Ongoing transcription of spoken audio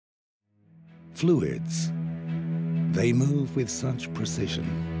Fluids. They move with such precision.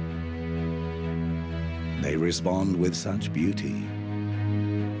 They respond with such beauty.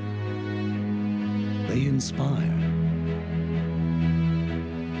 They inspire.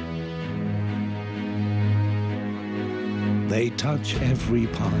 They touch every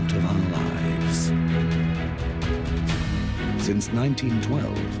part of our lives. Since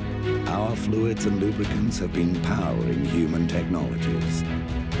 1912, our fluids and lubricants have been powering human technologies.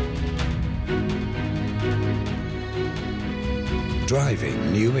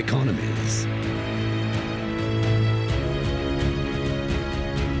 Driving new economies.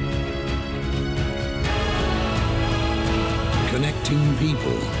 Connecting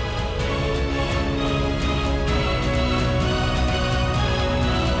people.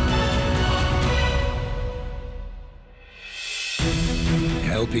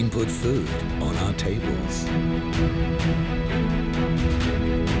 Helping put food on our tables.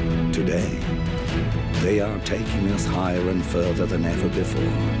 Today, they are taking us higher and further than ever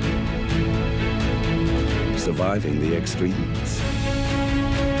before. Surviving the extremes.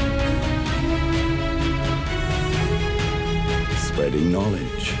 Spreading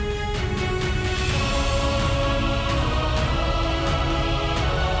knowledge.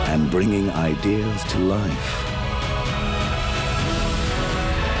 And bringing ideas to life.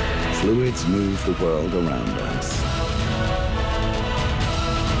 Fluids move the world around us.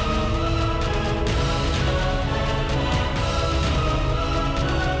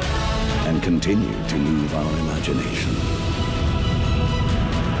 And continue to move our imagination.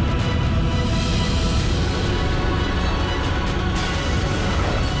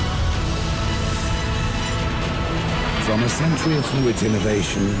 From a century of fluids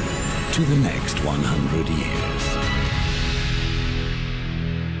innovation to the next 100 years.